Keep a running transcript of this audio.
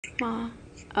Ma,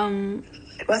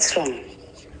 What's wrong?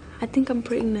 I think I'm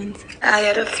pregnant. I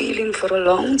had a feeling for a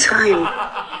long time.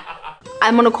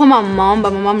 I'm gonna call my mom,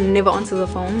 but my mom never answers the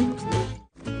phone.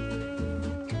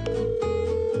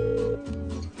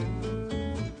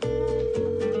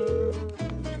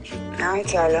 Hi,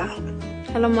 Tyla.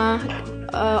 Hello, Ma.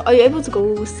 Are you able to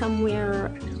go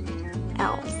somewhere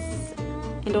else?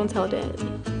 And don't tell Dad.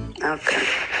 Okay.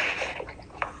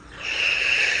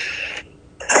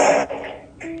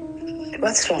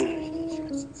 What's wrong?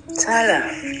 Tyla.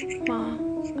 Ma,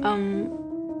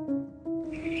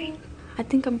 I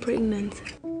think I'm pregnant.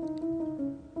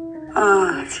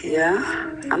 Yeah,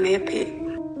 I'm happy.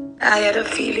 I had a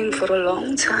feeling for a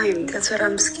long time. That's what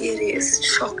I'm scariest,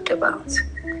 shocked about.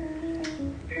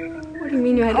 What do you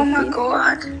mean you had a Oh my feeling?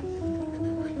 God.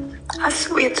 I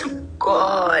swear to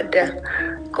God.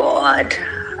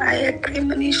 I had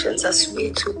premonitions, I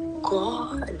swear to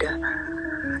God.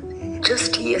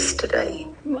 Just yesterday.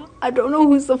 Ma, I don't know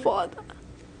who's the father.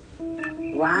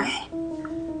 Why?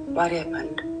 What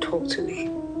happened? Talk to me.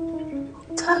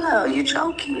 Tyla, are you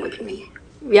joking with me?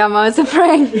 Yeah, Ma, it's a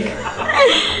prank.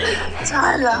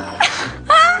 Tyla.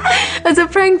 It's a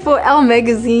prank for Elle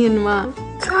magazine, Ma.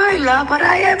 Tyla, but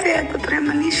I have had the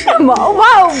premonition. Ma,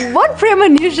 wow, what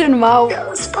premonition, Ma?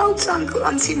 I spoke to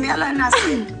Auntie Mela and I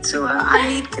said to her, I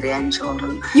need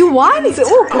grandchildren. You want?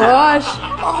 Oh, gosh.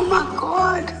 Oh my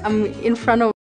God. I'm in front of